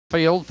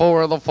Field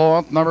for the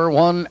fourth. Number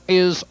 1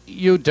 is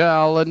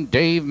UDELL and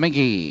Dave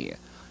Magee.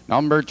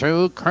 Number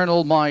 2,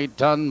 Colonel Might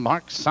and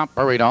Mark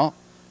Saporito.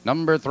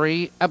 Number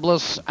 3,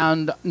 Eblis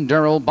and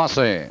Daryl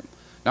Bussey.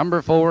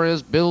 Number 4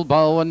 is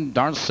Bilbo and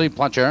Darcy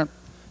Pletcher.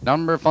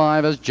 Number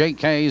 5 is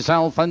J.K.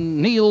 Zelf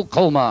and Neil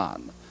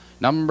Coleman.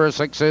 Number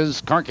 6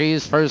 is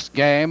Corky's First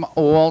Game,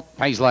 Walt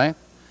Paisley.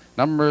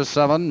 Number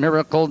 7,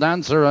 Miracle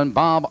Dancer and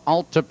Bob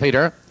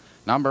Altapeter.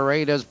 Number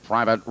 8 is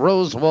Private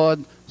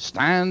Rosewood.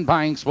 Stan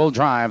Banks will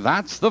drive.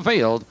 That's the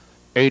field.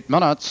 8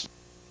 minutes.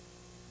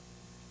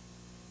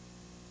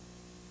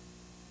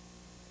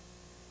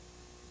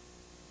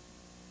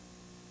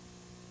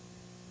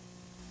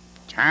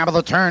 Tab of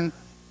the turn.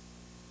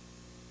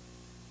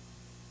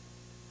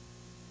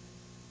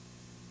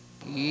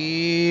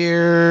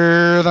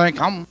 Here they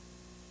come.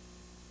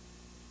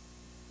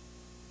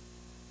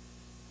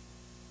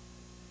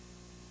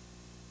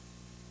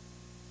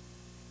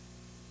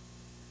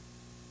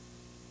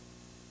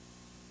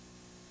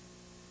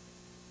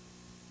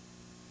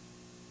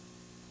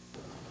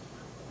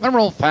 The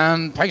rule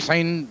fan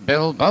pacing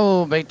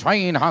Bilbo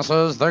between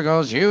horses. There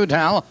goes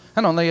UDELL,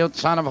 and on the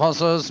outside of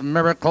horses,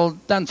 Miracle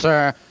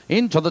Dancer.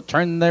 Into the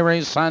turn they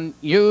race, and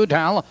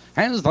UDELL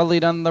has the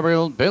lead on the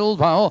real.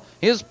 Bilbo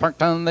is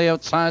parked on the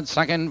outside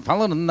second.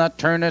 Followed in that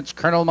turn, it's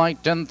Colonel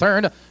Might in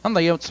third. On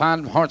the outside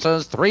of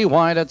horses, 3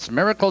 wide, it's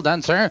Miracle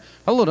Dancer.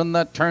 Followed in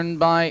that turn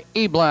by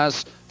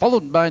Eblis.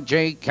 Followed by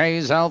J.K.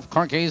 Zelf,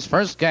 Corky's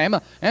First Game,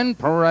 and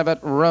Private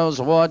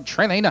Rosewood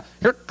trailing.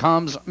 Here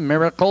comes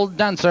Miracle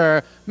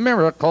Dancer.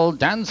 Miracle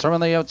Dancer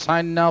on the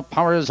outside now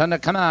powers into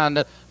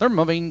command. They're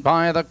moving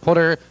by the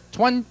quarter.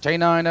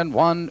 29 and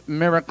 1,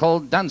 Miracle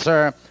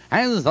Dancer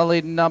has the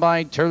lead now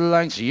by 2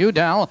 lengths.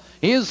 UDELL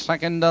is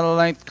second to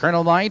length.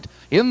 Colonel Might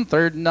in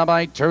third now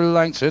by 2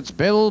 lengths. It's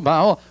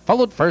Bilbo,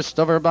 followed first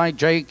over by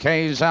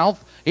J.K. Zelf.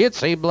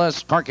 It's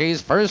Eblis,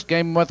 Corky's First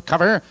Game with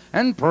cover,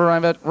 and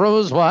Private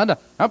Rosewood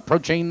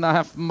approaching the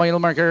half-mile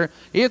marker.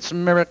 It's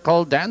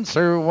Miracle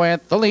Dancer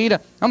with the lead.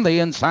 On the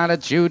inside,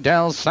 it's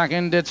UDELL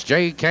second. It's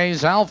J.K.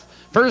 Zelf.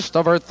 First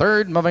over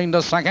third, moving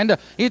to second.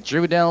 It's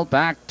UDELL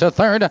back to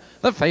third.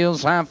 The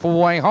field's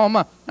halfway home.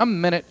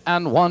 1 minute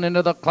and 1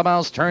 into the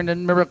clubhouse turn,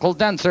 and Miracle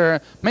Dancer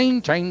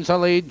maintains the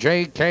lead.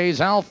 J.K.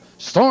 Zelf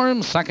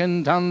Storm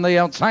second on the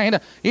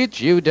outside. It's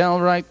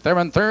UDELL right there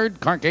in third.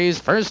 Corky's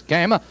First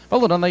Game.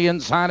 Followed on the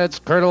inside, it's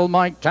Colonel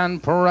Might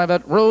and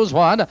Private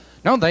Rosewood.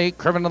 Now they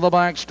curve into the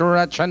back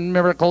stretch, and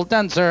Miracle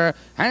Dancer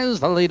has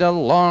the lead a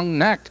long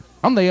neck.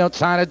 On the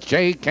outside, it's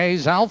J.K.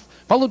 Zelf,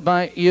 followed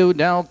by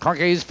UDELL,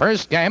 Corky's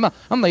First Game.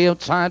 On the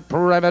outside,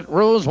 Private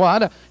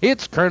Rosewood.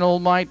 It's Colonel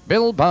Might,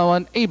 Bilbo,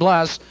 and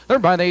Eblis. They're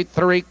by the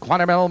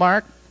 3/4 mile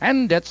mark.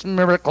 And it's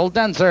Miracle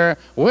Dancer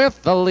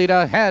with the lead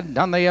ahead.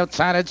 On the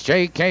outside, it's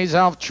J.K.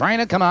 Zelf trying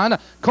to come on.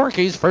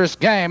 Corky's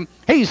First Game.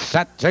 He's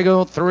set to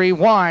go 3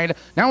 wide.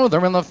 Now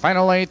they're in the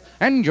final 8th.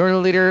 And your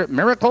leader,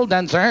 Miracle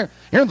Dancer.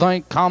 Here they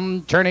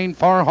come, turning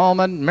for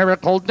home, and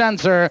Miracle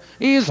Dancer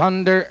is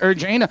under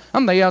urging.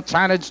 On the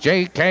outside, it's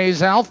J.K.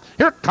 Zelf.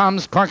 Here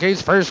comes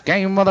Corky's First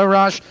Game with a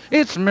rush.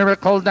 It's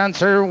Miracle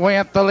Dancer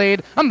with the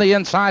lead. On the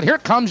inside, here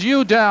comes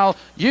UDELL.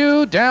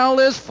 UDELL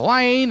is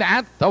flying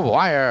at the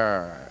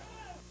wire.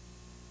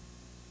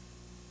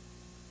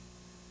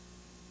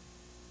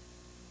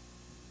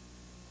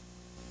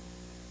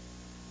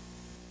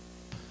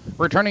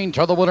 Returning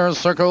to the winner's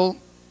circle,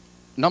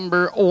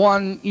 number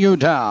 1,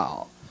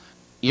 UDELL.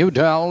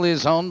 UDELL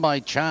is owned by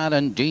Chad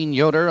and Dean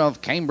Yoder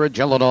of Cambridge,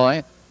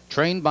 Illinois.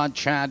 Trained by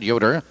Chad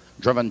Yoder.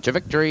 Driven to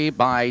victory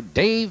by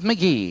Dave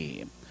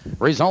Magee.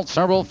 Results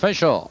are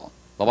official.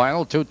 The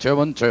Wild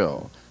 2-2 and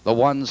 2. The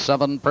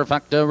 1-7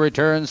 Perfecta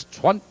returns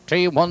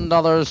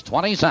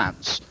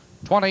 $21.20.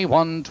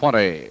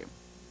 21.20.